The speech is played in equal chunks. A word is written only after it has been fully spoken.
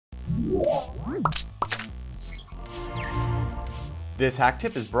This hack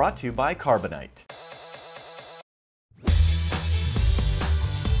tip is brought to you by Carbonite.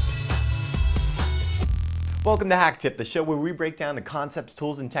 Welcome to HakTip, the show where we break down the concepts,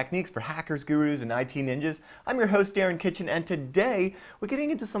 tools, and techniques for hackers, gurus, and IT ninjas. I'm your host, Darren Kitchen, and today we're getting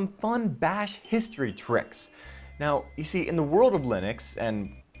into some fun bash history tricks. Now, you see, in the world of Linux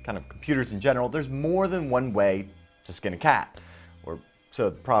and kind of computers in general, there's more than one way to skin a cat, or so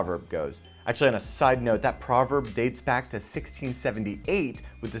the proverb goes. Actually, on a side note, that proverb dates back to 1678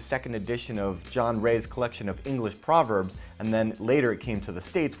 with the second edition of John Ray's collection of English proverbs, and then later it came to the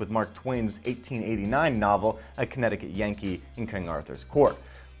States with Mark Twain's 1889 novel, A Connecticut Yankee in King Arthur's Court.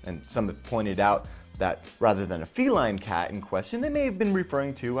 And some have pointed out that rather than a feline cat in question, they may have been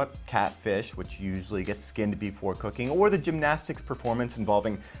referring to a catfish, which usually gets skinned before cooking, or the gymnastics performance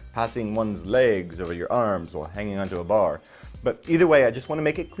involving passing one's legs over your arms while hanging onto a bar. But either way, I just want to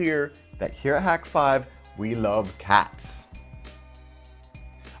make it clear that here at Hack5, we love cats.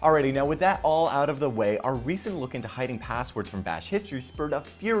 Alrighty, now with that all out of the way, our recent look into hiding passwords from bash history spurred a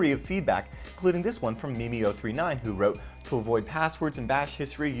fury of feedback, including this one from Mimi039, who wrote, to avoid passwords in bash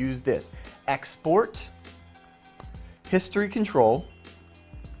history, use this: export history control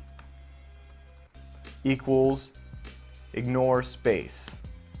equals ignore space.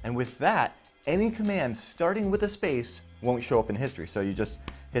 And with that, any command starting with a space won't show up in history. So you just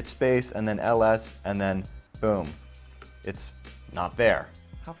hit space and then ls and then boom, it's not there.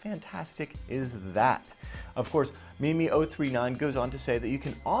 How fantastic is that? Of course, Mimi039 goes on to say that you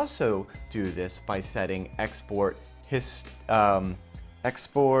can also do this by setting export hist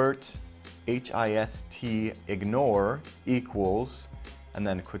ignore equals and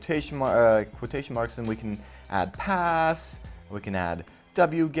then quotation marks, and we can add pass, we can add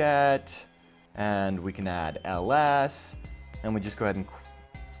wget, and we can add ls, and we just go ahead and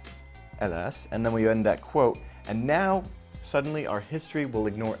ls, and then we end that quote, and now suddenly our history will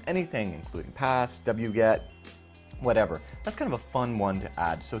ignore anything, including pass, wget, whatever. That's kind of a fun one to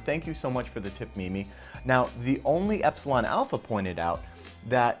add, so thank you so much for the tip, Mimi. Now, the only Epsilon Alpha pointed out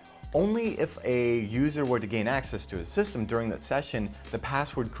that only if a user were to gain access to a system during that session, the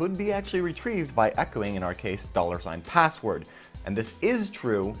password could be actually retrieved by echoing, in our case, $password. And this is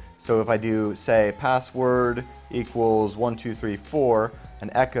true, so if I do, say, password equals 1234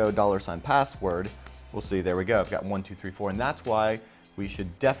 and echo $password, we'll see, there we go, I've got 1234, and that's why we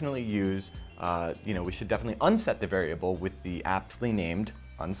should definitely use, we should definitely unset the variable with the aptly named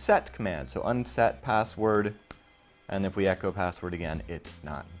unset command. So unset password, and if we echo password again, it's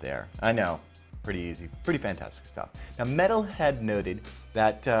not there. I know, pretty easy, pretty fantastic stuff. Now, Metalhead noted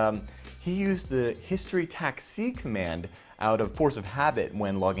that he used the history tac-c command out of force of habit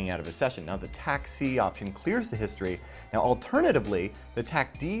when logging out of a session. Now, the tac-c option clears the history. Now, alternatively, the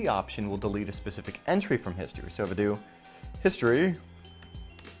tac-d option will delete a specific entry from history. So if I do history,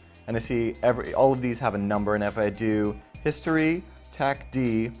 and I see all of these have a number, and if I do history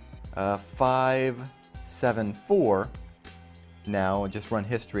tac-d 574, now just run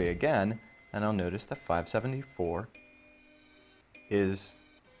history again, and I'll notice that 574 is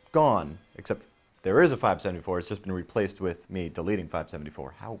gone, except there is a 574, it's just been replaced with me deleting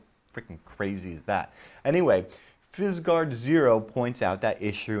 574. How freaking crazy is that? Anyway, FizzGuard0 points out that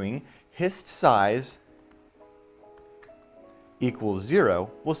issuing hist size equals 0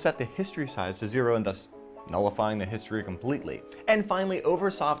 will set the history size to 0 and thus nullifying the history completely. And finally,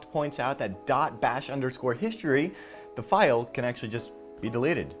 Oversoft points out that .bash_history, the file, can actually just be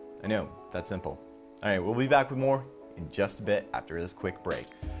deleted. I know, that's simple. All right, we'll be back with more in just a bit after this quick break.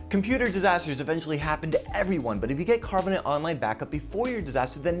 Computer disasters eventually happen to everyone, but if you get Carbonite Online Backup before your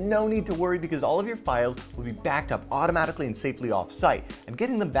disaster, then no need to worry because all of your files will be backed up automatically and safely off-site. And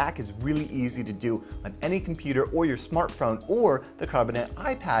getting them back is really easy to do on any computer or your smartphone or the Carbonite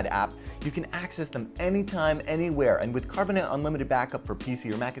iPad app. You can access them anytime, anywhere. And with Carbonite Unlimited Backup for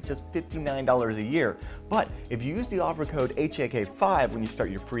PC or Mac, it's just $59 a year. But if you use the offer code HAK5 when you start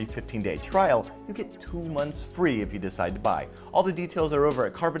your free 15-day trial, you get 2 months free if you decide to buy. All the details are over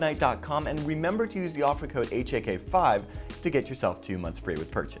at Carbonite.com, and remember to use the offer code HAK5 to get yourself 2 months free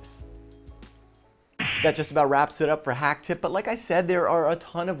with purchase. That just about wraps it up for HakTip, but like I said, there are a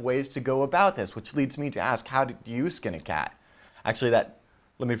ton of ways to go about this, which leads me to ask, how do you skin a cat? Actually, let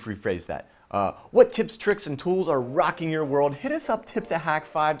me rephrase that. What tips, tricks, and tools are rocking your world? Hit us up,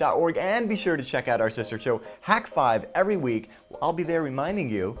 tips@hak5.org, and be sure to check out our sister show, Hack5, every week. I'll be there reminding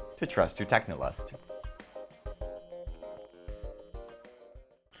you to trust your technolust.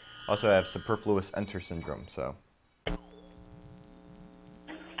 Also, I have superfluous enter syndrome, so